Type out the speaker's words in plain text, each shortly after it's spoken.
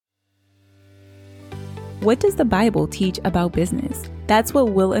what does the Bible teach about business? That's what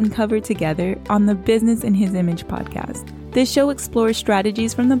we'll uncover together on the Business in His Image podcast. This show explores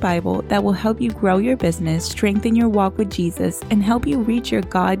strategies from the Bible that will help you grow your business, strengthen your walk with Jesus, and help you reach your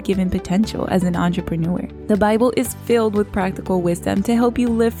God-given potential as an entrepreneur. The Bible is filled with practical wisdom to help you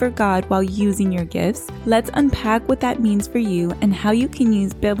live for God while using your gifts. Let's unpack what that means for you and how you can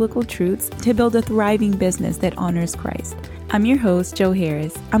use biblical truths to build a thriving business that honors Christ. I'm your host, Jo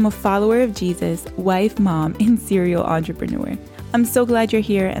Harris. I'm a follower of Jesus, wife, mom, and serial entrepreneur. I'm so glad you're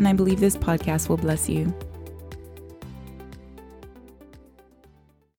here, and I believe this podcast will bless you.